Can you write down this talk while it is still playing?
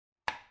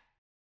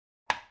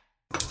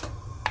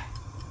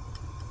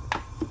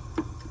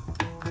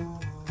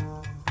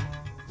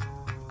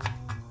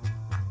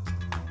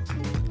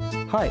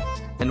Hi,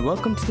 and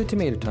welcome to the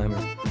Tomato Timer,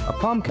 a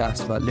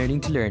podcast about learning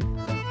to learn.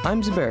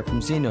 I'm Zubair from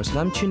Xenos, and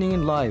I'm tuning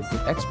in live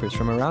with experts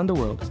from around the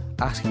world,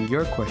 asking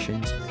your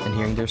questions and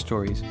hearing their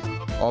stories.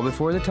 All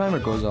before the timer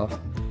goes off.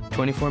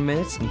 24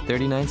 minutes and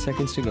 39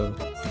 seconds to go.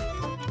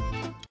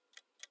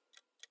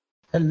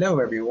 Hello,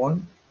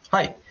 everyone.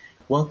 Hi.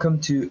 Welcome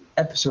to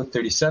episode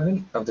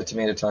 37 of the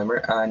Tomato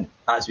Timer. And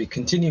as we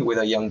continue with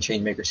our Young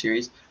Changemaker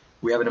series,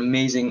 we have an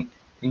amazing,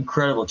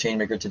 incredible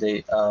changemaker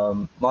today.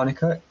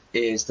 Monica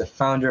is the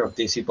founder of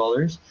Desi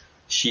Ballers.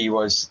 She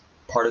was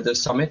part of the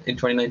summit in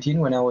 2019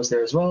 when I was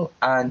there as well.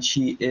 And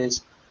she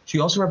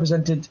also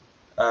represented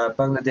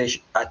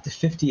Bangladesh at the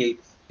 58th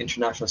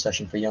International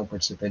Session for Young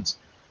Participants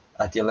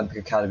at the Olympic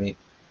Academy.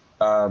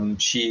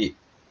 She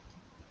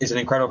is an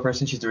incredible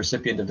person. She's the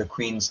recipient of the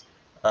Queen's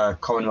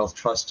Commonwealth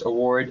Trust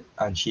Award,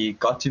 and she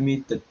got to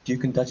meet the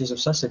Duke and Duchess of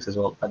Sussex as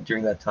well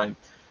during that time.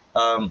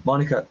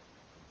 Monica,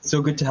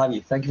 so good to have you.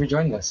 Thank you for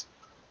joining us.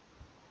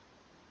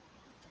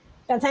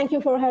 Thank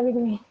you for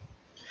having me.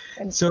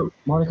 So,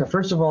 Monica,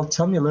 first of all,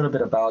 tell me a little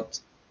bit about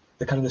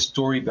the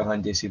story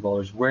behind Desi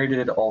Ballers. Where did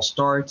it all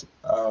start?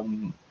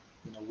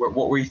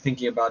 What were you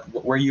thinking about?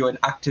 Were you an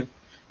active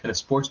kind of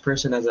sports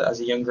person as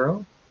a young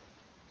girl?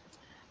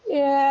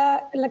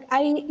 Yeah, like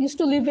I used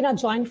to live in a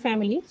joint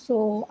family,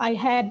 so I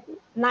had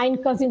 9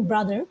 cousin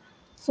brothers.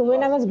 So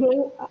when I was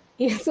growing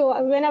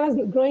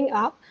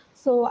up,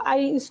 so I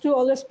used to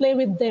always play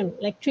with them,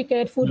 like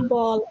cricket,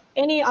 football,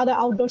 any other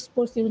outdoor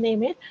sports, you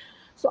name it.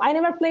 So I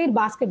never played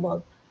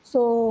basketball.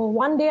 So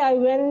one day I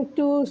went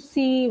to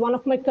see one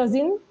of my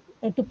cousins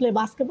to play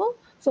basketball.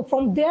 So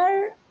from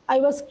there, I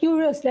was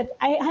curious that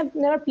I have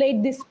never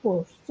played this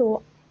sport.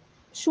 So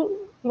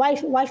why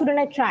shouldn't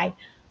I try?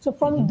 So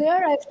from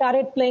there, I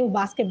started playing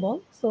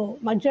basketball. So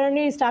my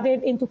journey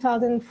started in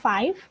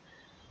 2005.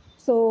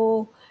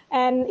 So,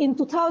 and in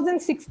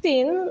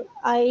 2016,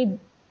 I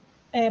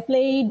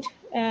played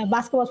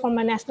basketball for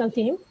my national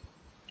team.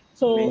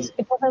 So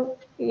it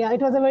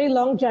was a very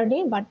long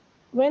journey. But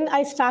when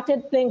I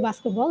started playing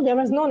basketball, there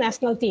was no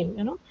national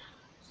team,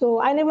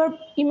 So I never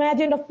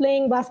imagined of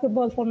playing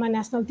basketball for my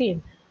national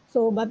team.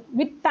 So, but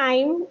with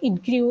time,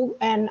 it grew,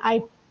 and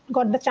I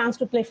got the chance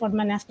to play for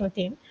my national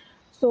team.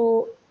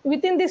 So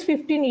within these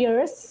 15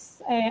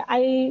 years,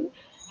 I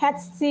had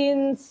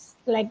seen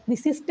like the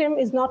system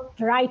is not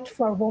right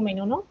for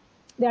women,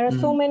 There are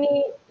so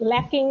many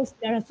lackings,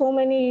 there are so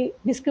many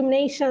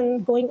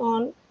discrimination going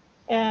on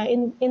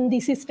in the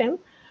system.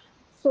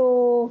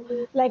 So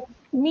like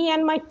me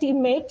and my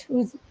teammate,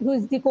 who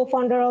is the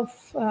co-founder of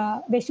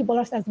Desi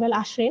Ballers as well,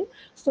 Ashrin.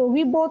 So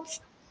we both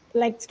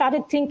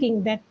started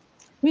thinking that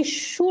we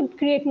should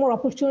create more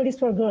opportunities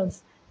for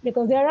girls,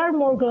 because there are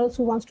more girls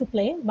who wants to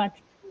play, but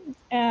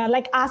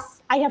like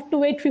us, I have to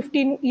wait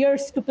 15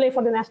 years to play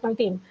for the national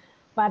team,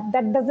 but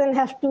that doesn't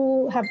have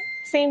to have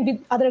same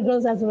with other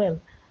girls as well,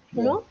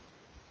 you know?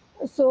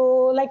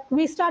 So like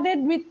we started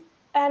with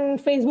an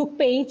Facebook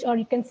page, or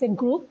you can say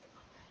group,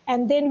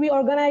 and then we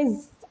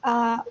organized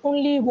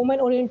only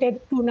women-oriented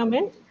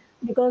tournament,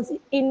 because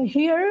in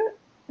here,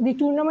 the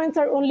tournaments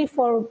are only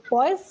for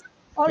boys,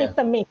 or it's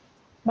a mix,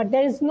 but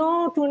there is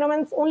no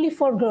tournaments only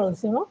for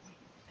girls,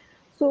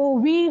 So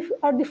we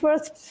are the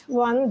first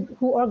one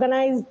who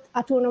organized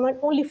a tournament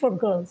only for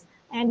girls,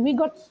 and we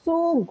got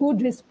so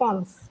good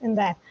response in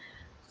that.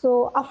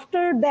 So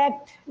after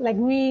that, like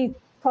we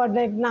thought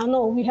like,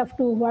 no, we have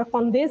to work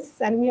on this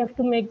and we have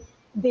to make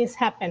this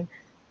happen.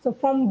 So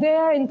from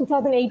there in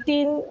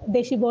 2018,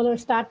 Desi Bowler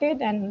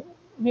started, and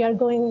we are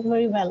going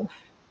very well.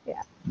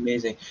 Yeah.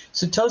 Amazing.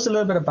 So tell us a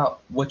little bit about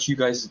what you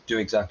guys do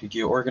exactly. Do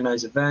you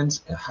organize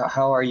events?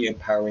 How are you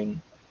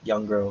empowering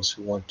young girls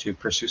who want to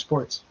pursue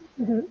sports?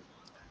 There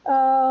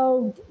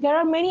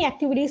are many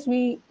activities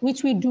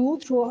which we do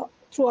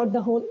throughout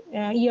the whole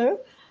year.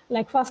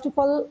 Like first of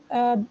all,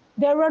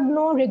 there were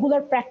no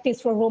regular practice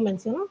for women,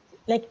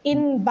 Like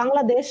in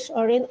Bangladesh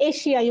or in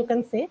Asia, you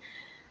can say,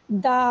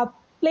 the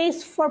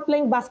place for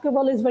playing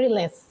basketball is very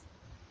less.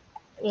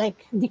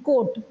 Like the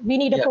court, we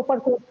need a proper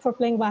court for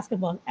playing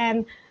basketball.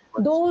 And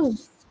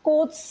those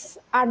courts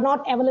are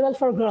not available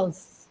for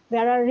girls.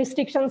 There are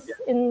restrictions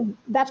in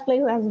that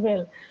place as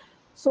well.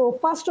 So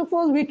first of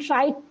all, we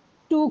try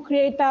to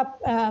create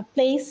a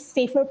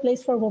safer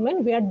place for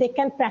women where they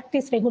can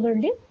practice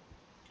regularly,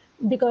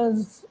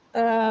 because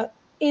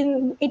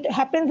it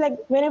happens like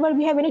whenever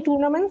we have any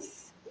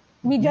tournaments,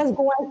 we just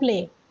go and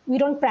play. We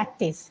don't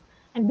practice,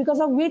 and because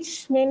of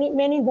which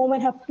many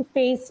women have to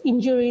face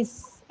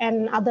injuries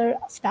and other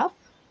stuff.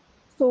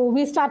 So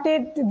we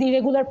started the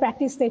regular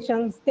practice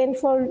sessions. Then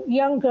for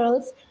young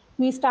girls,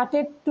 we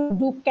started to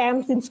do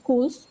camps in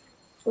schools,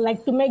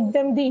 like to make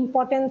them the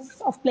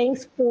importance of playing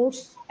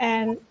sports.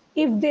 And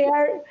if they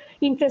are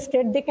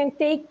interested, they can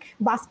take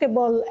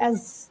basketball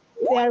as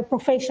their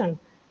profession,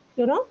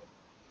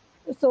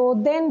 So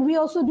then we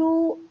also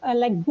do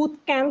like boot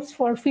camps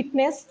for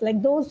fitness,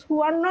 like those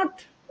who are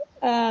not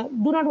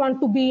do not want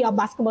to be a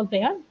basketball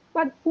player,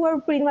 but who are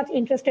pretty much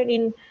interested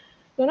in,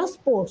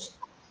 sports.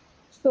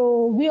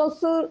 So we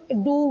also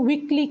do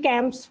weekly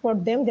camps for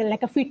them. They're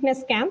like a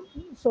fitness camp.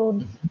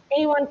 So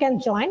anyone can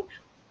join.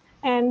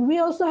 And we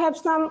also have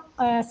some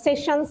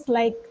sessions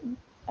like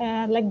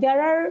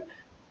there are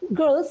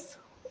girls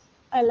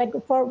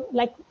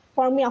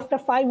for me after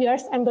 5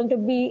 years I'm going to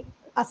be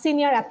a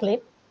senior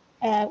athlete.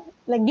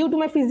 Like due to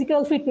my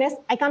physical fitness,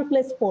 I can't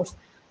play sports.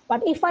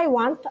 But if I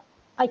want,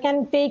 I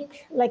can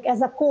take like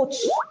as a coach,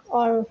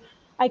 or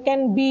I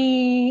can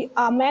be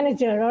a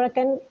manager, or I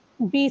can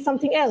be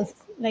something else.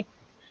 Like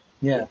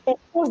Yeah.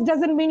 sports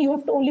doesn't mean you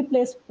have to only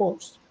play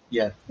sports.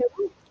 Yeah.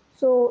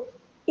 So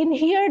in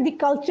here, the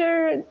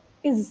culture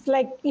is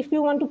like if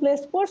you want to play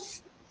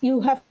sports, you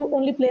have to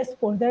only play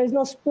sports. There is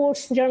no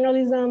sports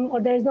journalism,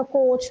 or there is no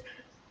coach.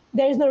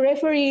 There is no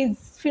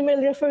referees,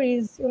 female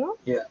referees.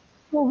 Yeah.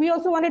 So we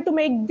also wanted to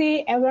make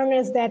the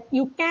awareness that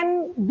you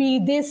can be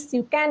this,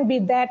 you can be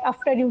that.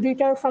 After you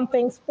retire from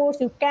playing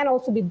sports, you can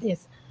also be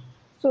this.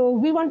 So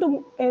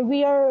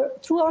we are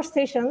through our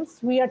sessions,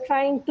 we are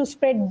trying to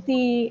spread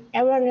the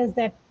awareness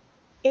that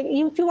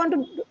if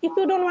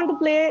you don't want to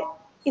play,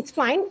 it's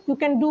fine. You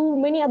can do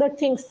many other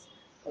things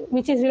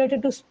which is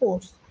related to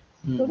sports.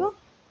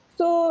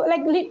 So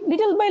like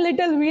little by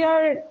little, we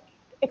are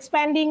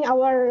expanding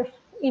our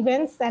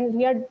events, and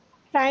we are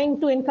trying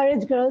to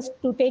encourage girls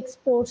to take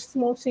sports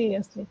more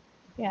seriously.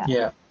 Yeah.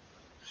 Yeah.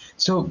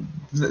 So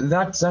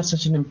that's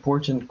such an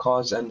important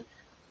cause, and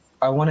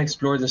I want to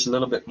explore this a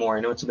little bit more.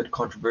 I know it's a bit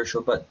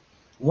controversial, but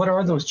what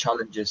are those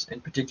challenges, in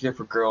particular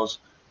for girls,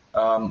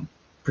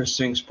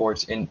 pursuing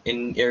sports in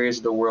areas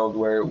of the world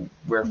where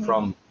we're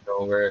from?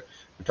 Where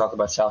we talk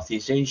about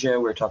Southeast Asia,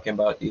 we're talking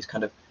about these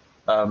kind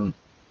of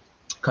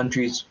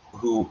countries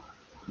who,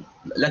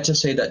 let's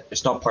just say that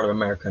it's not part of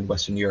America and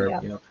Western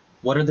Europe.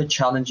 What are the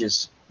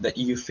challenges that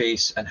you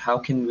face, and how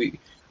can we,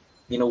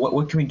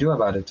 what can we do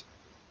about it?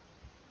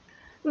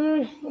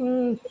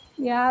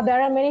 Yeah,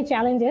 there are many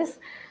challenges,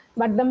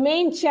 but the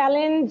main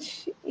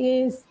challenge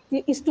is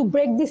to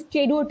break this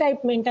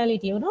stereotype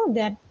mentality,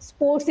 that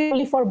sports is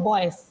only for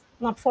boys,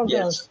 not for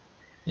girls.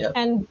 Yeah.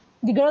 And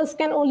the girls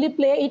can only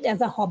play it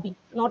as a hobby,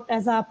 not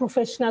as a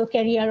professional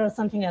career or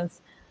something else.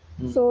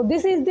 So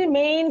this is the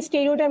main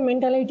stereotype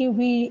mentality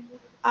we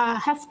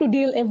have to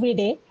deal every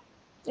day,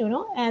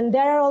 and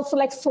there are also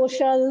like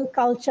social,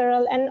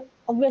 cultural, and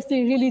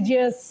obviously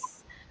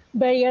religious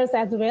barriers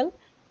as well.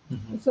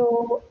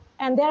 So,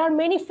 and there are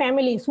many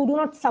families who do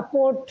not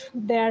support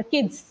their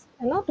kids,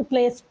 to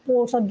play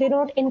sports, or they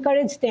don't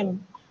encourage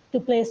them to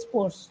play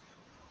sports.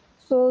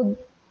 So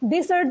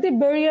these are the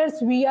barriers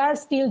we are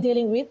still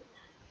dealing with.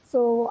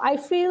 So I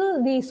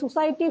feel the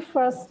society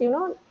first,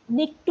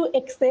 need to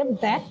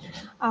accept that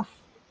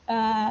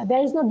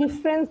there is no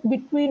difference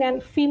between a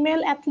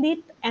female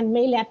athlete and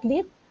male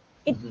athlete.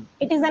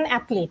 It is an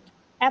athlete.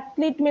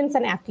 Athlete means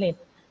an athlete.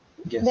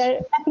 Yes.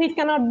 The athlete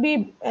cannot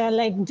be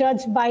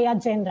judged by a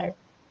gender.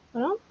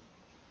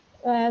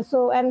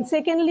 So, and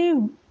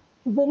secondly,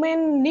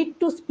 women need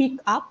to speak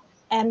up,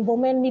 and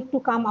women need to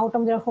come out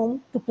of their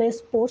home to play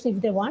sports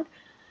if they want.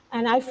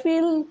 And I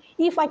feel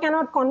if I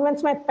cannot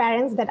convince my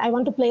parents that I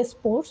want to play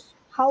sports,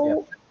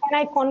 how can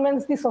I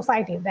convince the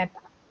society that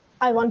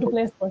I want to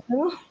play sports?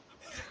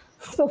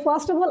 So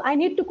first of all, I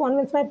need to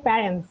convince my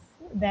parents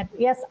that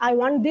yes, I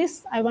want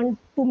this. I want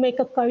to make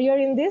a career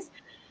in this,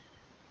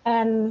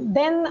 and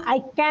then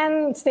I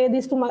can say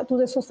this to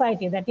the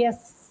society that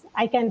yes,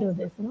 I can do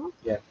this.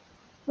 Yeah.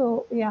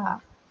 So yeah,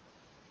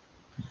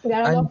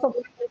 there are lots of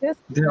challenges.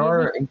 There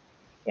are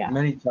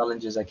many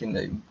challenges.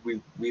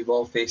 We've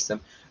all faced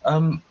them.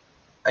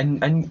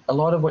 And a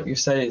lot of what you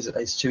said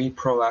is to be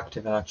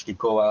proactive and actually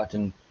go out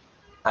and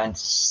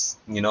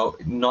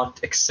not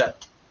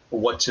accept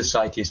what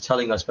society is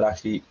telling us, but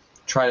actually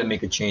try to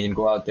make a change and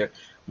go out there.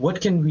 What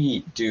can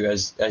we do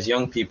as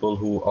young people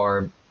who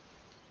are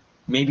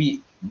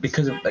maybe,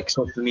 because of like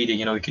social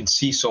media, we can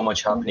see so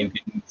much happening.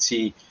 We can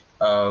see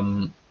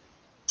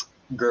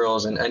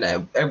girls and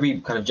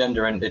every kind of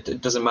gender, and it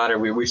doesn't matter.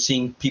 We're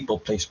seeing people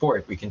play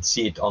sport. We can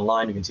see it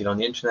online. We can see it on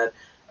the internet.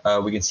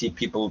 We can see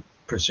people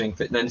pursuing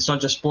fitness, and it's not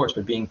just sports,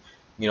 but being,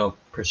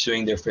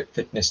 pursuing their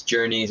fitness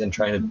journeys and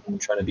trying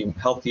to be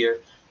healthier.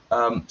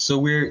 So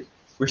we're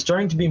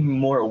starting to be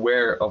more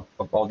aware of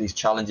all these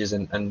challenges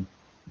and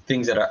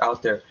things that are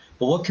out there.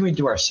 But what can we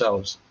do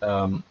ourselves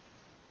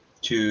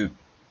to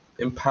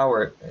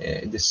empower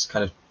this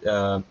kind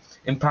of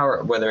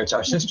empower, whether it's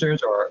our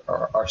sisters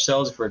or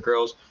ourselves if we're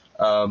girls,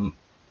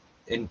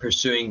 in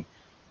pursuing,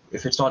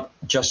 if it's not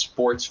just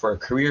sports for a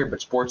career,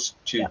 but sports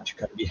to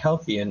kind of be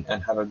healthy and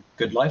have a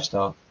good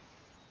lifestyle?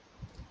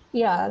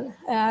 Yeah.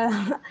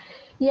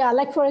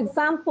 Like for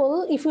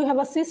example, if you have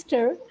a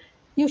sister,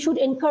 you should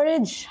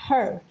encourage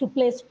her to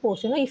play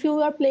sports. If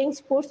you are playing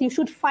sports, you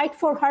should fight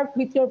for her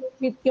with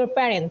your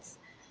parents.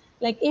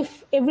 Like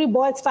if every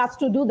boy starts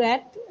to do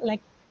that,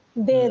 like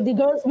the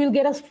girls will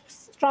get a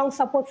strong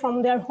support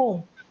from their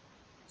home.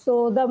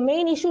 So the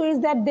main issue is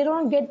that they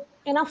don't get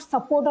enough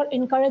support or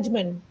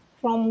encouragement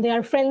from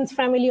their friends,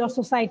 family, or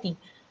society.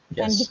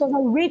 Yes. And because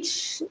of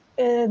which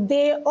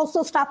they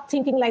also start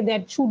thinking like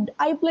that, should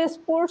I play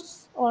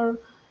sports? Or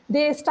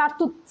they start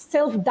to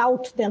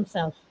self-doubt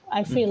themselves.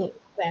 I feel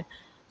that.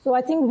 So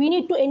I think we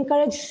need to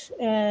encourage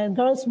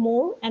girls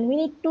more, and we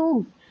need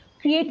to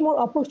create more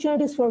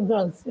opportunities for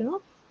girls,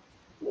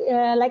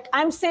 like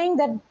I'm saying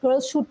that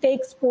girls should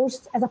take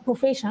sports as a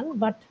profession,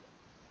 but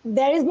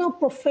there is no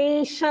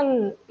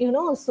profession,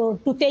 so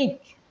to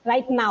take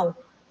right now.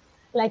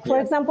 Like, for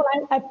Yeah. example,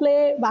 I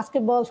play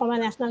basketball for my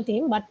national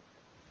team, but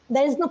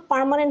there is no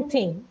permanent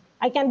thing.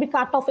 I can be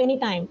cut off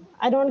anytime.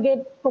 I don't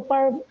get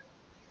proper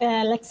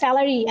like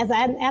salary as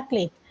an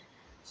athlete.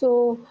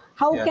 So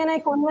how Yeah. can I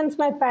convince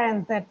my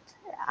parents that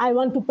I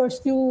want to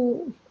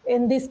pursue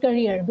in this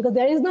career? Because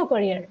there is no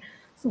career.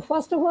 So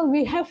first of all,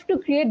 we have to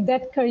create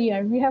that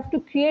career. We have to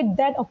create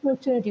that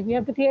opportunity. We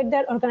have to create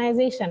that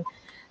organization.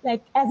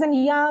 Like as a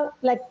young,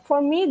 like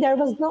for me, there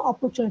was no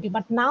opportunity,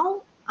 but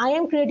now I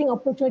am creating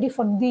opportunity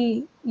for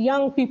the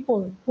young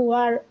people who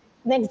are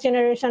next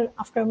generation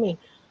after me.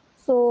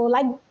 So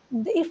like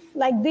if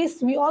like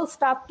this, we all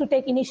start to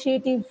take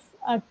initiative,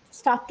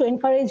 start to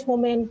encourage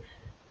women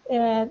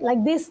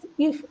like this.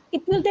 If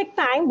it will take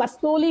time, but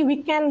slowly we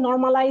can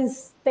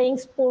normalize playing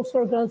sports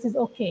for girls is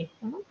okay.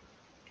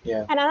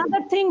 Yeah. And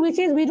another thing which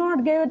is we do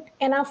not get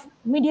enough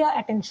media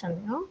attention.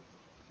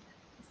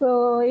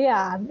 So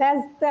yeah,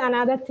 that's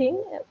another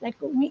thing. Like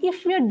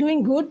if we are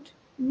doing good,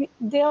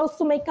 they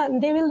also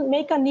they will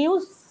make a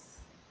news.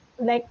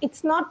 Like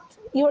it's not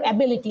your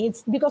ability;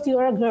 it's because you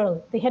are a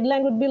girl. The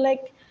headline would be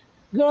like,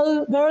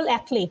 "Girl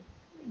athlete,"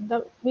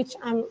 which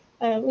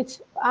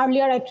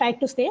earlier I tried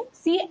to say.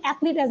 See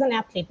athlete as an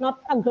athlete, not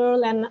a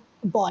girl and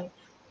a boy.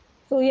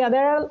 So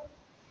yeah,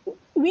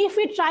 if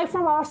we try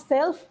from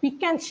ourselves, we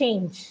can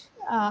change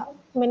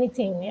many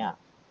things. Yeah.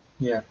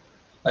 Yeah,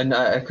 and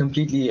I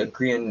completely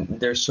agree. And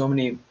there's so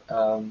many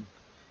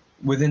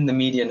within the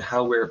media and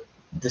how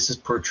this is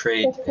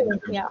portrayed in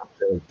terms Yeah.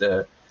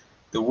 of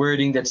the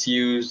wording that's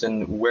used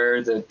and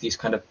where these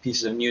kind of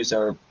pieces of news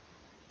are,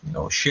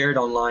 shared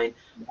online.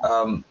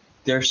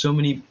 There are so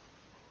many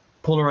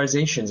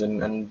polarizations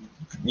and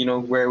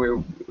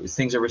where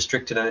things are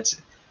restricted, and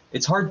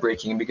it's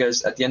heartbreaking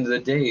because at the end of the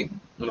day,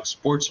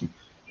 sports,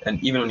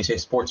 and even when you say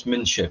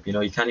sportsmanship, you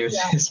can't even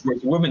say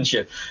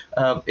sportswomanship.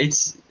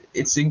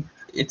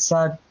 It's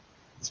sad.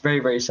 It's very,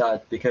 very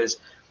sad because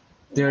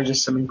there are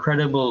just some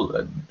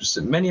incredible,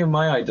 many of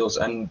my idols,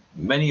 and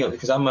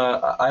because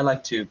I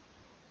like to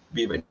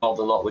be involved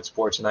a lot with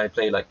sports, and I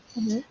play like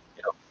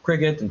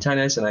cricket and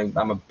tennis, and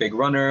I'm a big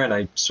runner, and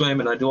I swim,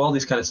 and I do all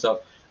this kind of stuff,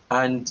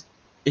 and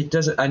it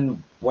doesn't.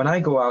 And when I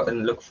go out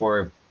and look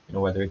for,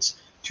 whether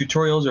it's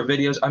tutorials or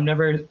videos, I'm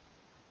never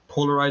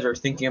polarized or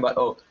thinking about,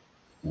 oh,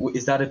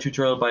 is that a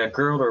tutorial by a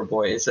girl or a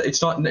boy?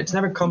 It's not. It's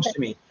never comes to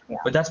me. Yeah.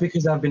 But that's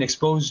because I've been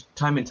exposed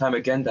time and time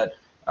again that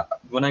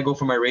when I go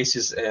for my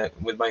races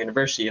with my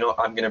university,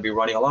 I'm going to be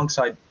running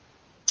alongside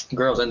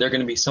girls, and there are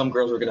going to be some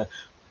girls who are going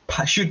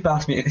to shoot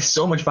past me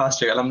so much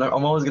faster, and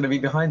I'm always going to be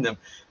behind them.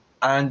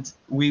 And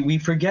we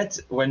forget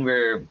when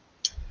we're,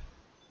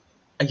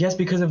 I guess,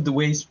 because of the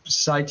way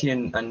society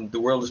and the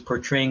world is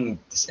portraying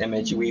this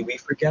image, we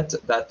forget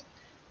that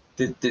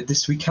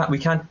this we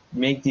can't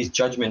make these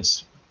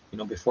judgments,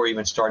 before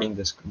even starting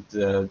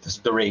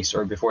the race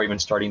or before even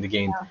starting the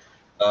game.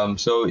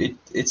 So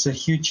it's a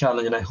huge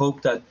challenge, and I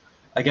hope that,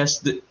 I guess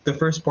the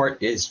first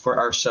part is for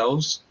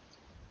ourselves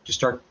to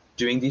start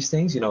doing these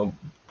things,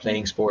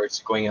 playing sports,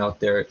 going out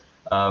there,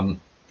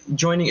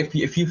 joining.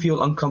 If you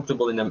feel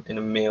uncomfortable in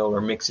a male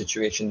or mixed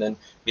situation, then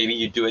maybe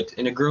you do it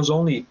in a girls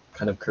only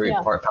kind of career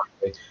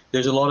pathway.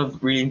 There's a lot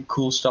of really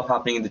cool stuff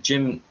happening in the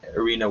gym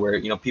arena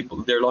where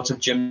there are lots of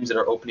gyms that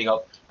are opening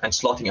up and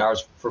slotting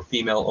hours for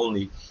female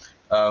only,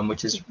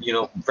 which is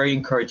very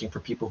encouraging for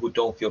people who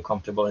don't feel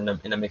comfortable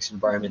in a mixed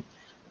environment.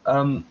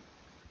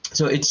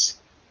 So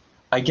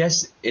I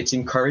guess it's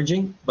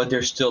encouraging, but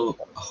there's still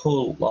a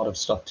whole lot of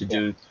stuff to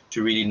do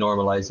to really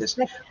normalize this.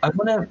 I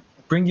want to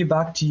bring you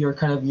back to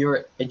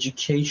your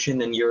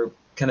education and your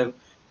kind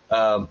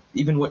of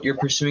even what you're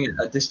pursuing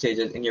at this stage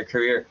in your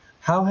career.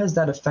 How has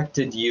that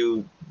affected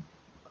you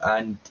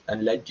and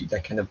led you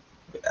that kind of,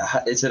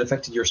 has it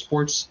affected your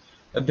sports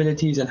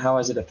abilities, and how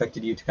has it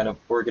affected you to kind of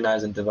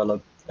organize and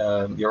develop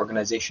your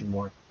organization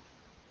more?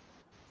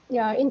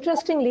 Yeah,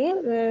 interestingly,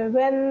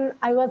 when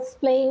I was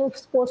playing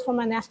sports for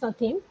my national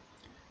team,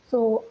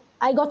 so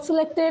I got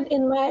selected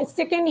in my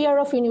second year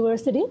of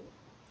university.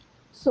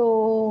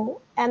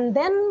 So, and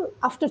then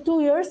after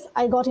 2 years,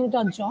 I got into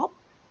a job.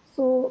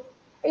 So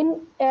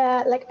in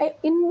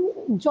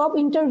in job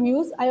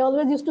interviews, I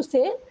always used to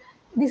say,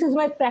 this is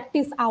my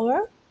practice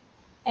hour.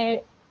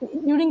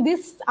 During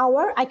this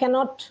hour, I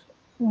cannot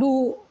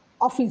do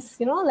office,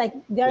 like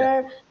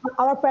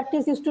our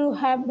practice used to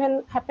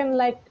happen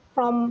like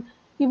from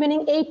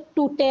evening 8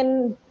 to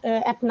 10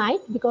 at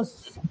night,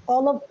 because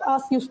all of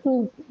us used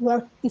to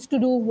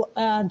do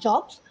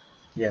jobs.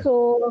 Yeah.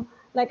 So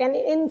like, and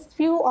in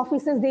few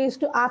offices, they used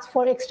to ask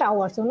for extra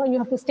hours. You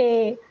have to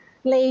stay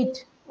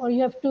late, or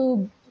you have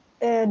to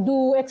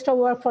do extra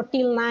work for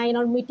till 9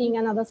 or meeting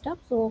and other stuff.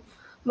 So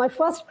my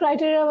first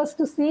criteria was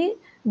to see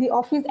the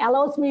office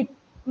allows me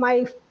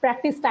my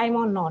practice time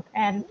or not.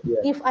 And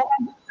if I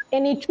have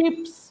any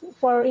trips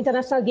for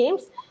international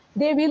games,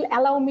 they will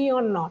allow me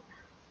or not.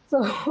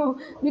 So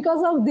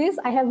because of this,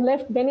 I have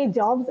left many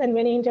jobs and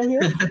many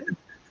interviews.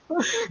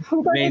 Because it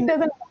Amazing.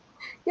 doesn't,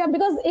 yeah,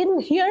 because in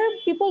here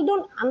people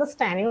don't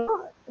understand,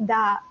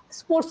 the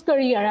sports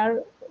career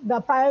or the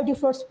priority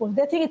for sports.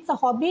 They think it's a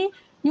hobby.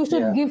 You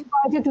should Yeah. give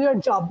priority to your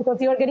job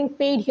because you are getting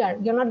paid here,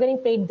 you're not getting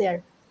paid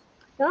there.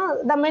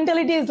 The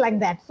mentality is like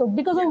that. So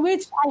because of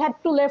which I had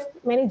to left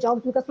many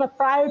jobs because my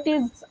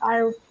priorities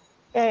are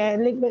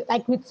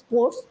like with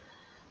sports.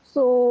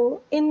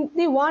 So in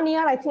the 1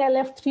 year, I think I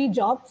left 3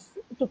 jobs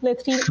to play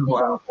three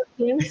Wow. international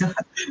games.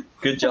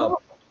 Good job.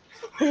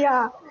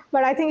 Yeah,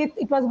 but I think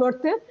it was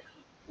worth it.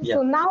 Yeah.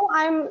 So now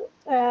I'm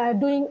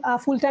doing a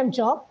full-time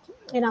job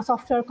in a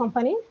software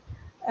company,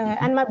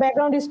 and my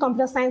background is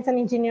computer science and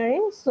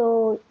engineering.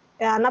 So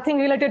nothing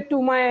related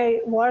to my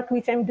work,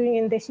 which I'm doing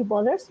in Deshi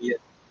Bowlers. Yeah.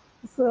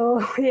 So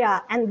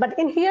yeah, but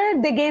in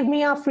here they gave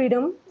me a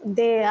freedom.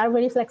 They are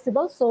very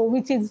flexible, so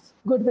which is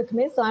good with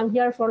me. So I'm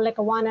here for like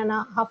a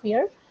 1.5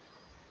 year.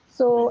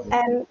 So,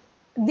 and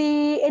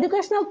the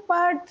educational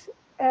part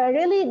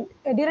really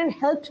didn't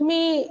help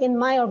me in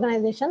my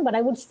organization, but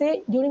I would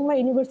say during my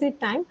university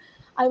time,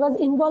 I was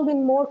involved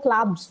in more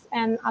clubs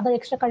and other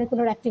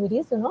extracurricular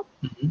activities,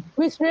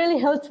 which really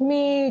helped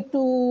me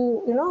to,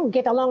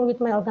 get along with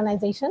my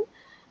organization.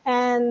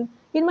 And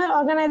in my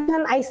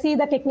organization, I see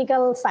the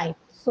technical side.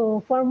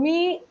 So for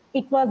me,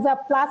 it was a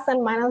plus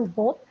and minus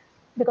both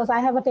because I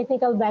have a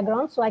technical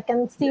background, so I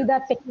can see the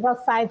technical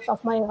sides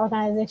of my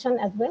organization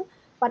as well.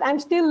 But I'm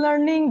still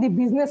learning the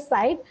business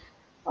side,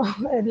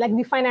 like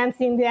the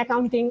financing, the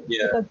accounting,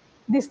 Yeah. because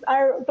these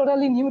are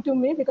totally new to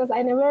me because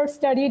I never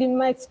studied in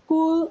my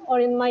school or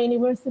in my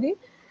university.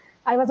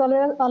 I was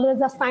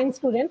always a science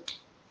student.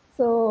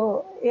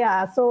 So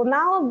yeah, so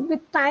now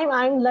with time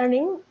I'm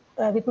learning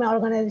with my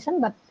organization,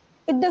 but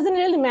it doesn't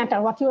really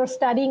matter what you are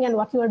studying and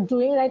what you are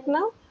doing right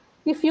now.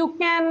 If you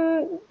can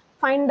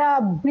find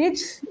a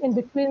bridge in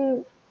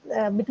between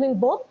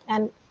both,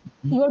 and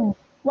your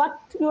what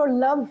your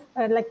love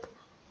like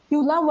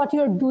you love what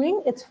you're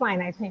doing, it's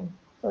fine, I think.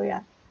 So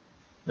yeah,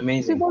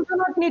 Amazing. people do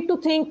not need to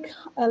think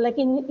like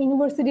in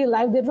university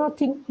life. They do not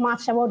think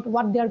much about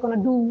what they are going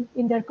to do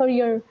in their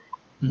career.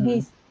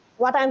 This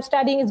what I'm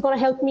studying is going to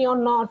help me or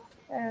not.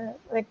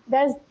 Like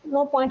there's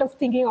no point of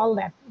thinking all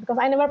that because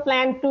I never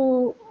planned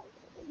to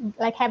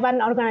like have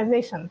an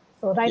organization.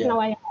 So right Yeah. now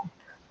I have.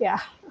 Yeah.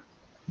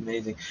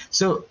 Amazing.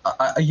 So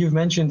you've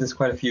mentioned this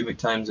quite a few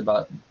times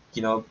about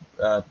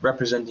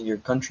representing your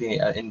country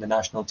in the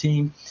national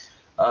team.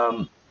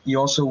 You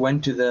also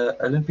went to the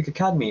Olympic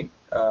Academy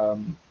a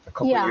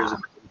couple of years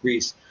ago in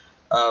Greece.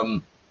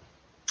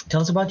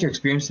 Tell us about your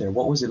experience there.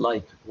 What was it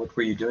like? What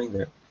were you doing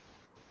there?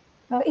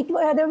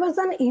 There was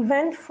an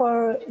event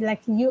for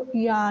like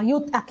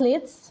youth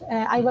athletes.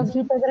 I was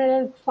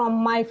represented from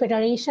my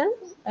federation,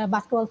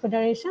 basketball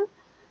federation,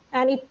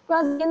 and it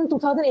was in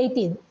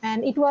 2018.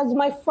 And it was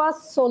my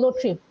first solo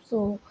trip.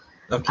 So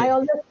Okay. I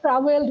always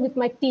traveled with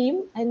my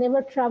team. I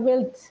never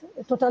traveled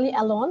totally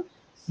alone.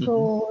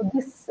 So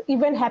this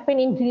event happened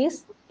in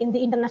Greece in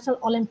the International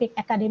Olympic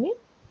Academy.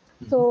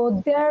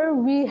 So there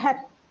we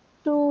had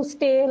to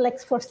stay like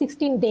for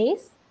 16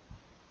 days.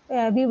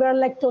 We were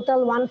like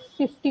total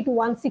 150 to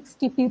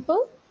 160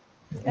 people,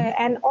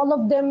 and all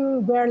of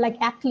them were like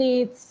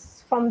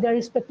athletes from their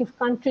respective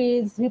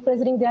countries,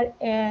 representing their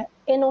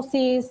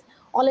NOCs,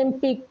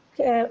 Olympic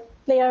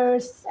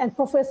players, and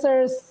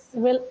professors,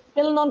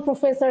 well-known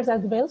professors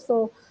as well.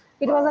 So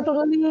it was a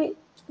totally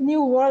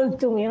new world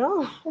to me,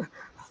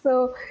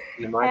 So,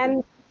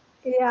 and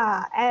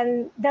yeah,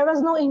 and there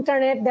was no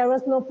internet, there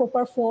was no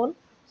proper phone.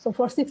 So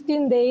for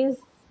 16 days,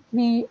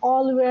 we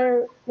all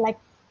were like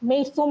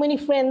made so many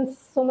friends,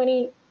 so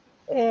many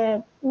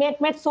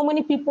met so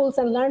many peoples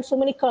and learned so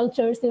many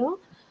cultures.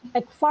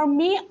 Like for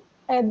me,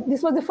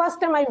 this was the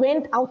first time I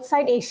went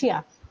outside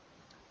Asia.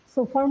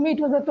 So for me, it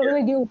was a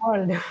totally new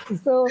world.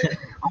 So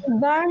I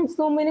learned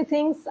so many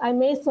things. I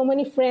made so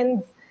many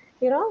friends.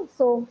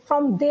 So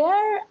from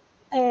there,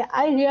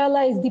 I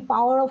realized the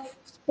power of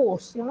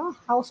sports.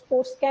 How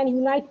sports can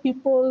unite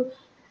people,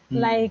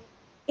 like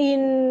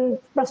in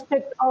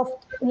respect of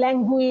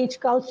language,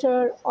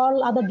 culture,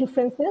 all other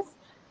differences.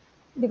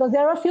 Because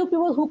there are few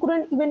people who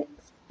couldn't even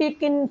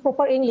speak in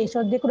proper English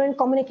or they couldn't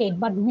communicate,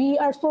 but we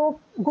are so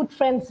good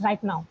friends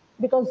right now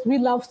because we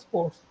love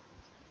sports.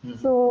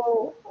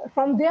 So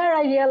from there,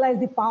 I realized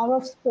the power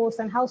of sports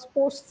and how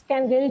sports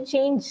can really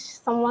change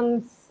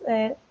someone's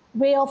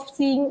way of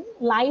seeing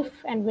life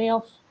and way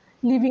of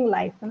living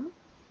life.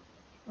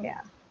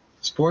 Yeah.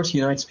 Sports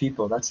unites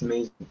people. That's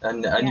amazing,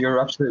 and you're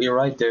absolutely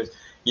right. There's,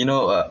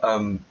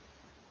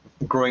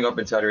 growing up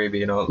in Saudi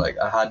Arabia, like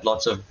I had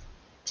lots of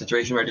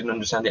situations where I didn't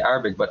understand the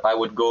Arabic, but I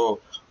would go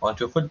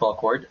onto a football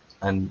court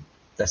and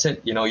that's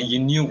it. You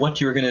knew what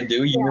you were gonna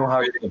do. You knew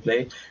how you're gonna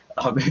play.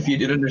 If you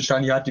didn't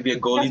understand, you had to be a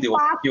goalie. They would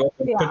pick you up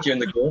and put you in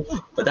the goal.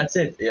 But that's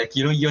it. Like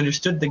you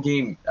understood the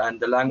game and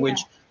the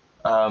language.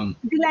 The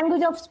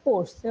language of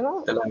sports. The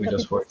language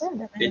of sports.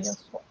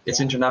 It's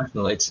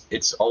international.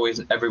 It's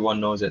always everyone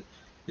knows it.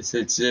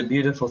 It's a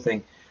beautiful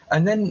thing.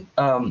 And then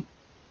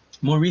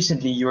more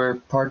recently, you were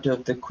part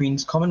of the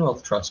Queen's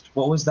Commonwealth Trust.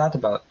 What was that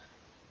about?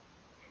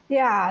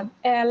 Yeah,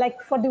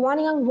 like for the One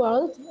Young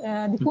World,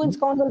 the Hmm. Queen's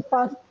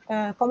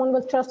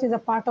Commonwealth Trust is a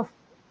part of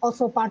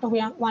also part of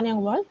One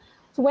Young World.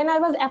 So when I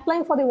was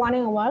applying for the One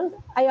Young World,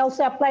 I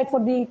also applied for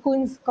the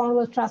Queen's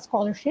Commonwealth Trust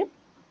scholarship.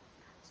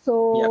 So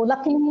Yep.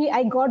 luckily,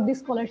 I got this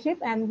scholarship,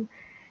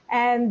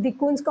 and the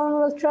Queen's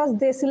Commonwealth Trust,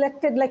 they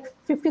selected like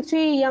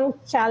 53 young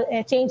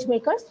change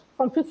makers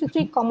from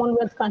 53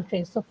 Commonwealth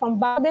countries. So from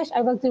Bangladesh,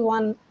 I was the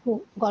one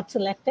who got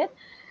selected.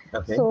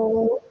 Okay.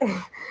 So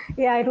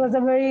yeah, it was a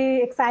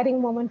very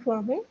exciting moment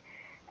for me.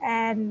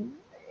 And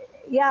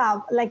yeah,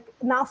 like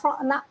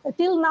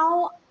till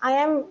now, I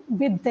am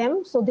with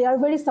them. So they are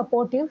very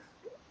supportive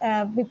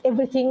with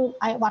everything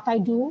what I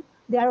do.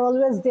 They are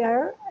always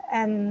there.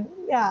 And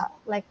yeah,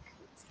 like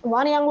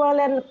One Young World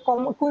and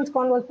Queen's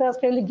Commonwealth Trust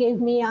really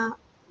gave me a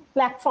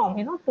platform,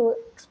 to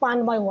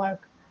expand my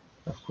work.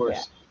 Of Yeah.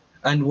 course.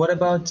 And what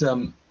about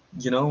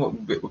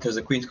because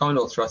the Queen's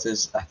Commonwealth Trust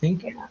is, I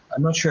think, Yeah.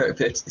 I'm not sure if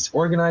it's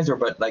organized or,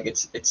 but like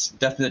it's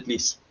definitely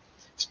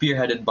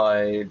spearheaded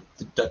by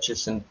the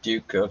Duchess and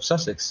Duke of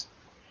Sussex.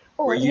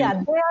 Were Oh, you? yeah,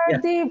 they are Yeah.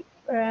 the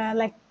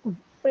like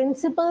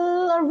principal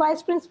or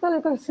vice principal,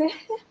 you can say,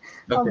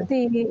 Okay. of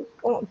the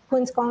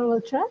Queen's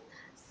Commonwealth Trust. Yeah.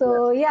 So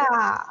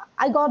yeah,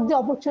 I got the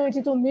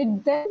opportunity to meet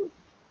them,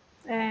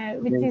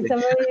 which is Amazing. a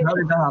very And how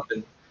did that happen?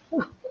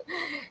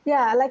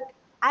 yeah, like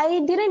I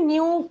didn't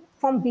knew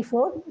from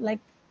before. Like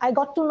I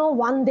got to know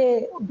one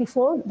day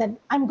before that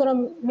I'm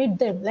gonna meet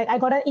them. Like I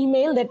got an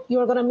email that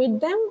you're gonna meet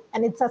them,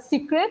 and it's a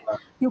secret.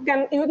 You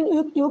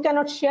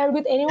cannot share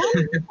with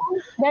anyone.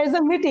 There is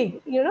a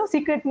meeting,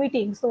 secret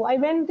meeting. So I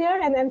went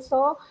there and then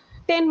saw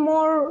 10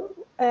 more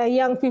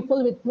young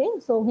people with me.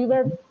 So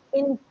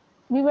in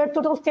we were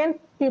total 10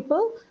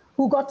 people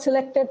who got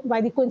selected by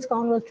the Queen's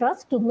Commonwealth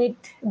Trust to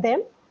meet them.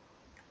 Mhm.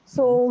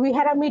 So we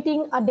had a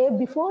meeting a day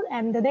before,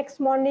 and the next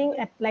morning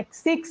at like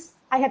 6,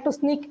 I had to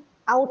sneak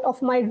out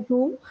of my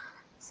room.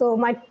 So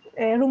my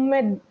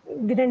roommate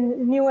didn't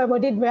knew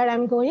about it where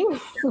I'm going.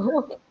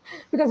 So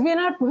because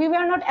we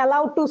were not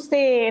allowed to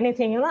say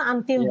anything,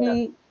 until Yeah.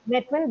 we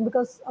met them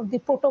because of the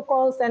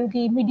protocols and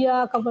the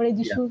media coverage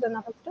Yeah. issues and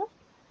other stuff.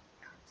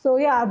 So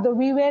yeah,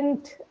 we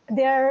went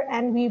there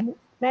and we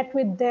met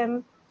with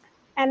them,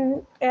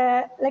 and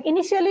like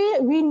initially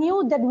we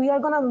knew that we are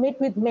gonna meet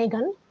with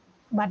Meghan,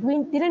 but we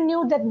didn't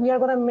knew that we are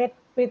gonna meet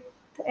with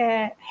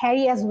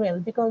Harry as well,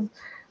 because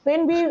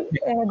when we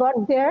got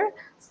there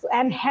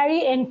and Harry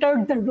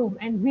entered the room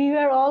and we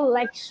were all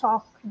like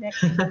shocked that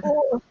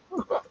oh.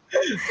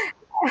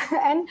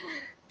 And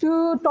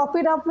to top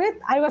it up with,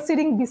 I was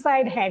sitting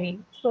beside Harry,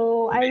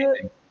 so I will.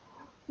 Amazing.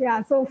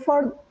 Yeah, so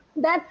for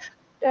that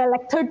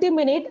like 30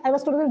 minutes, I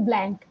was totally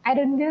blank. I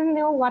didn't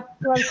know what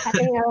was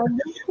happening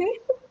around me.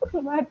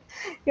 But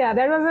yeah,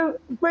 that was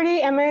a pretty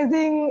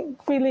amazing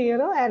feeling,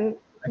 and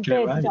I can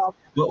great imagine. job.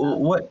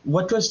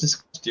 What was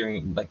discussed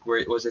during, like,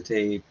 where was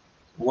it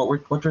what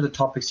were the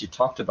topics you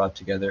talked about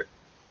together?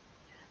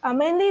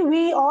 Mainly,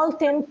 we all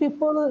 10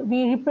 people,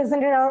 we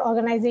represented our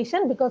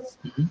organization because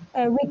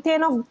Hmm. we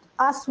 10 of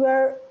us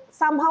were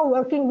somehow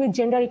working with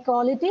gender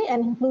equality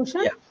and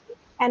inclusion. Yeah.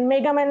 And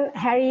Meghan and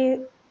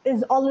Harry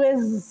is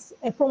always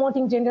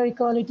promoting gender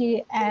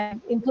equality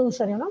and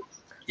inclusion. So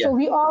Yeah.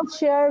 we all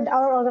shared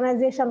our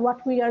organization,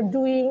 what we are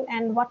doing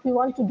and what we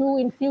want to do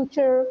in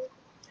future.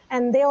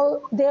 And they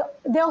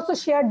also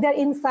shared their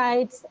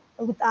insights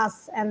with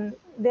us, and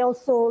they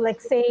also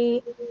like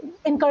say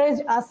encourage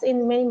us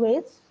in many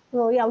ways.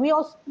 So yeah,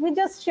 we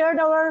just shared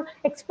our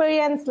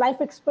experience,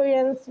 life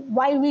experience,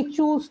 why we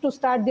choose to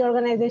start the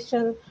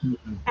organization, Mhm.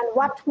 and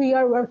what we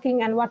are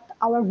working and what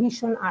our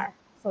vision are.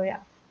 So yeah.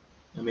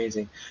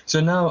 Amazing. So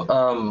now,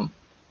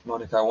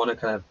 Monica, I want to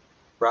kind of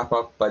wrap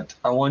up, but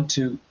I want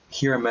to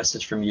hear a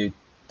message from you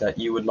that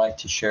you would like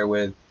to share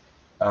with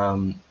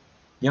um,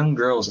 young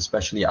girls,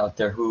 especially out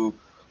there who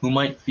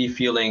might be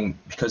feeling,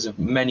 because of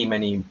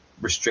many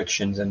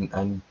restrictions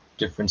and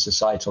different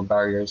societal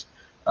barriers,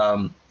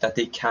 that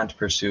they can't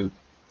pursue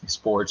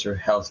sports or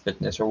health,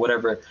 fitness, or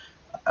whatever.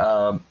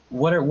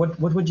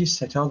 What would you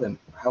say, tell them?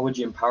 How would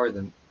you empower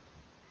them?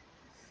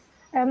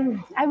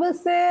 I will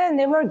say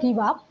never give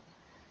up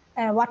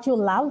what you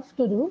love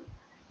to do,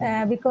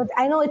 Mhm. because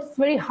I know it's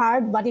very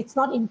hard, but it's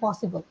not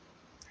impossible.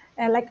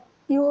 Like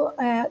you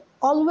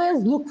always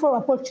look for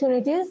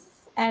opportunities,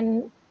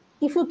 and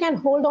if you can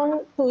hold on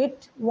to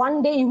it,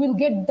 one day you will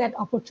get that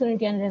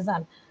opportunity and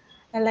result.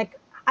 And like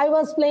I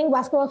was playing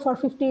basketball for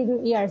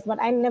 15 years,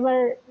 but I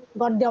never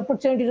got the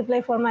opportunity to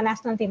play for my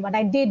national team, but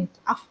I did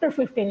after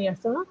 15 years,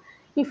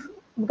 if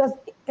because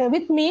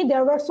with me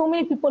there were so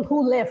many people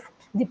who left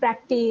the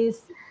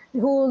practice,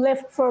 who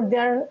left for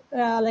their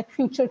like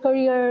future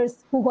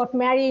careers, who got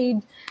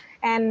married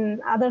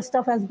and other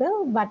stuff as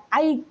well, but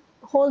I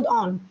hold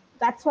on.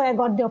 That's why I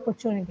got the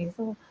opportunity.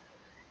 So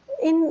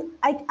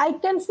I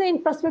can say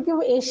in perspective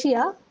of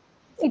Asia,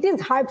 it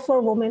is hard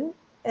for women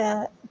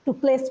to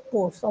play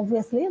sports,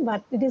 obviously,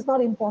 but it is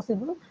not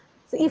impossible.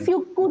 So if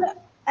you could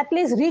at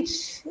least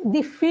reach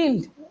the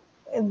field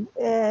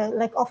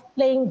like of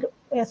playing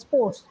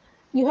sports,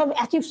 you have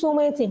achieved so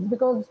many things,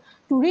 because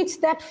to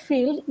reach that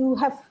field, you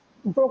have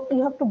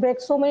to break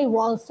so many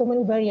walls, so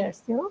many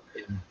barriers, you know.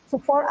 Yeah. So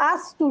for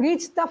us to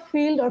reach the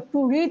field or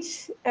to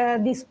reach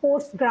the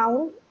sports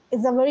ground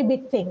is a very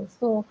big thing.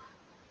 So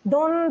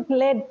don't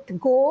let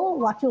go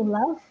what you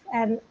love,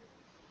 and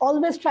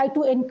always try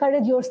to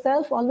encourage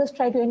yourself, always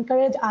try to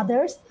encourage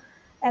others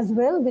as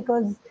well,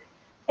 because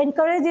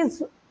encourage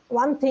is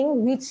one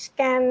thing which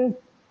can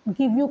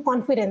give you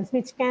confidence,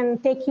 which can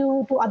take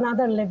you to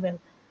another level,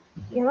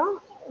 you know.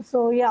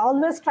 So yeah,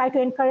 always try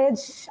to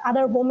encourage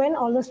other women,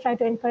 always try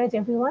to encourage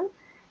everyone,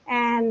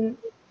 and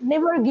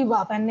never give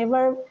up, and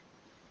never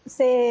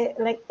say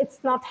like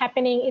it's not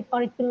happening,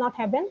 or it will not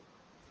happen.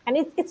 And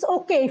it's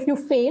okay if you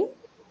fail,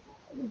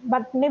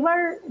 but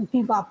never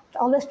give up.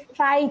 Always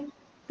try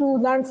to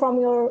learn from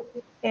your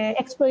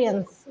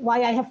experience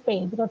why I have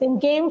failed, because in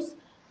games,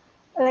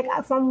 like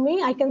from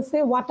me, I can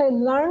say what I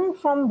learned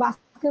from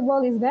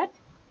basketball is that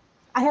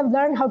I have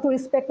learned how to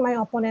respect my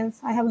opponents.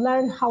 I have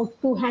learned how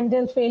to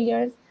handle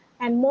failures.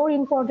 And more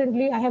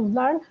importantly, I have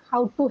learned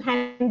how to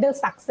handle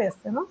success.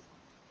 You know,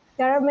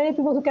 there are many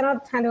people who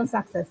cannot handle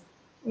success.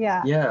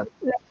 Yeah. Yeah.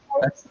 Like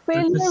That's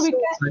failure, just we so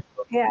can,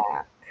 insightful.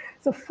 yeah.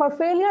 So for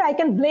failure, I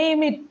can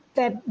blame it,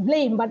 that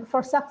blame, but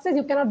for success,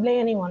 you cannot blame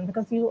anyone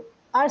because you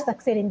are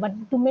succeeding.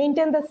 But to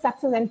maintain the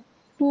success and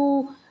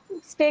to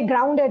stay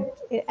grounded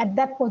at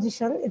that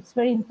position, it's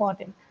very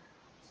important.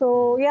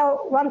 So yeah,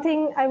 one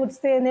thing I would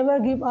say, never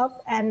give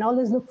up and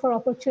always look for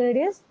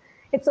opportunities.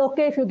 It's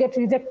okay if you get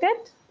rejected,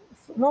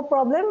 no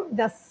problem.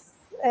 Just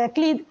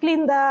clean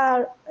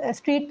the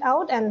street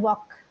out and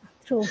walk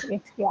through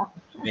it. Yeah,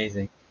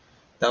 Amazing.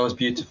 That was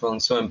beautiful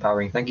and so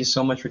empowering. Thank you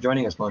so much for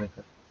joining us,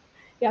 Monica.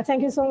 yeah.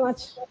 Thank you so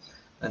much.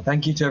 And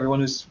thank you to everyone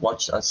who's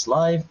watched us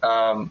live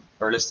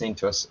or listening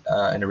to us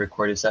in a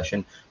recorded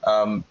session.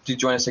 Do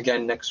join us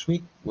again next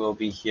week. We'll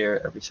be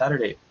here every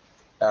Saturday.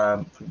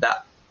 For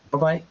that,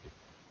 bye-bye.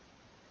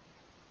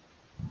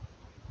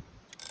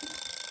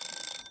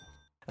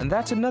 And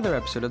that's another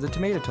episode of the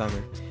Tomato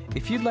Timer.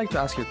 If you'd like to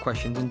ask your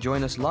questions and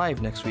join us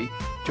live next week,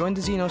 join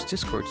the Xenos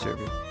Discord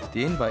server.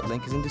 The invite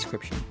link is in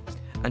description.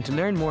 And to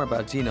learn more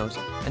about Xenos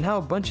and how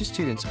a bunch of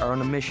students are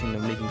on a mission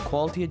of making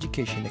quality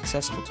education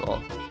accessible to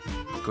all,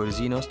 go to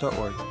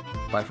xenos.org.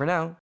 Bye for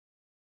now.